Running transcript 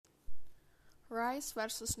Rice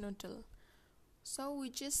versus noodle. So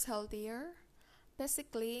which is healthier?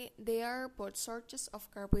 Basically, they are both sources of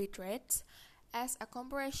carbohydrates. As a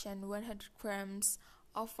comparison, 100 grams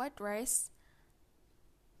of white rice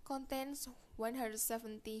contains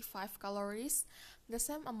 175 calories. The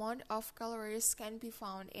same amount of calories can be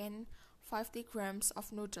found in 50 grams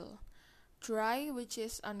of noodle, dry which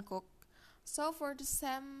is uncooked. So for the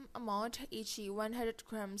same amount, each 100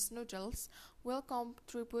 grams noodles will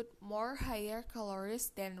contribute more higher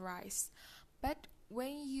calories than rice. But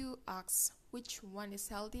when you ask which one is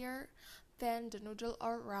healthier, then the noodle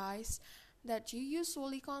or rice that you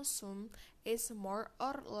usually consume is more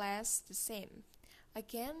or less the same.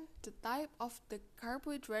 Again, the type of the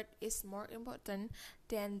carbohydrate is more important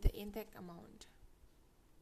than the intake amount.